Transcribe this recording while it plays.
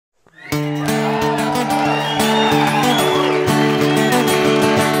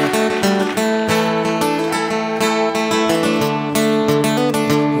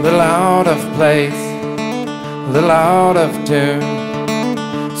place, a little out of tune,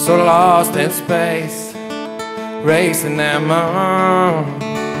 so lost in space, racing that moon,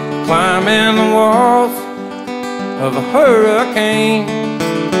 climbing the walls of a hurricane,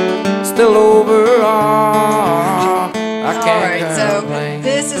 still overall, I can't complain. So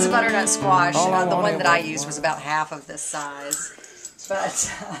this is a butternut squash. The one that I used was about half of this size.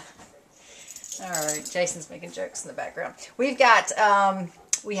 But, alright, Jason's making jokes in the background. We've got,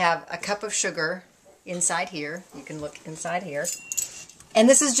 we have a cup of sugar inside here. You can look inside here. And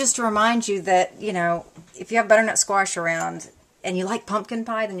this is just to remind you that, you know, if you have butternut squash around and you like pumpkin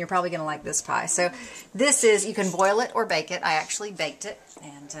pie, then you're probably going to like this pie. So this is, you can boil it or bake it. I actually baked it,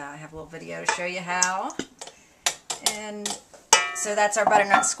 and I have a little video to show you how. And so that's our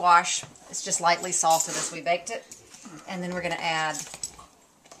butternut squash. It's just lightly salted as we baked it. And then we're going to add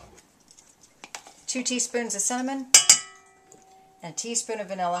 2 teaspoons of cinnamon and a teaspoon of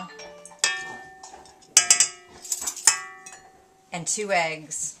vanilla and 2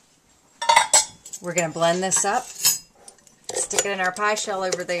 eggs. We're going to blend this up, stick it in our pie shell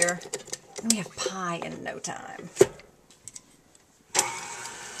over there, and we have pie in no time.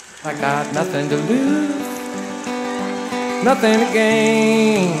 I got nothing to lose, nothing to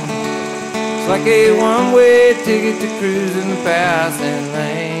gain. It's like a one-way ticket to cruise in the passing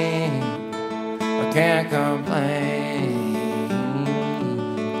lane. I can't complain.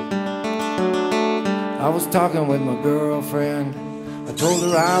 I was talking with my girlfriend. I told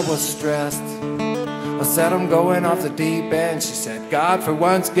her I was stressed. I said I'm going off the deep end. She said, God, for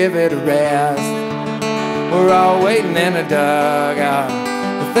once, give it a rest. We're all waiting in a dugout.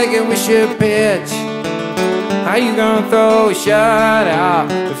 We're thinking we should pitch. How you gonna throw a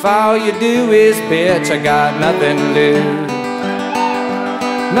shutout if all you do is bitch? I got nothing to lose,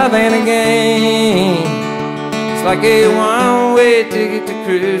 nothing to gain. It's like a one-way ticket to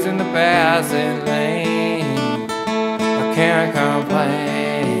cruise in the passing lane. I can't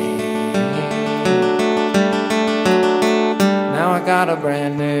complain. Now I got a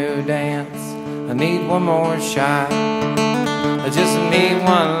brand new dance. I need one more shot. I just need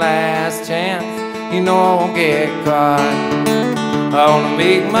one last chance. You know I won't get caught. I wanna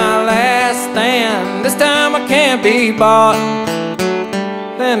make my last stand. This time I can't be bought.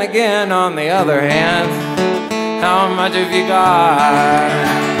 Then again, on the other hand, how much have you got?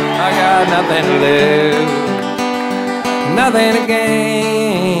 I got nothing to lose, nothing to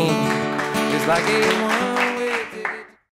gain. It's like a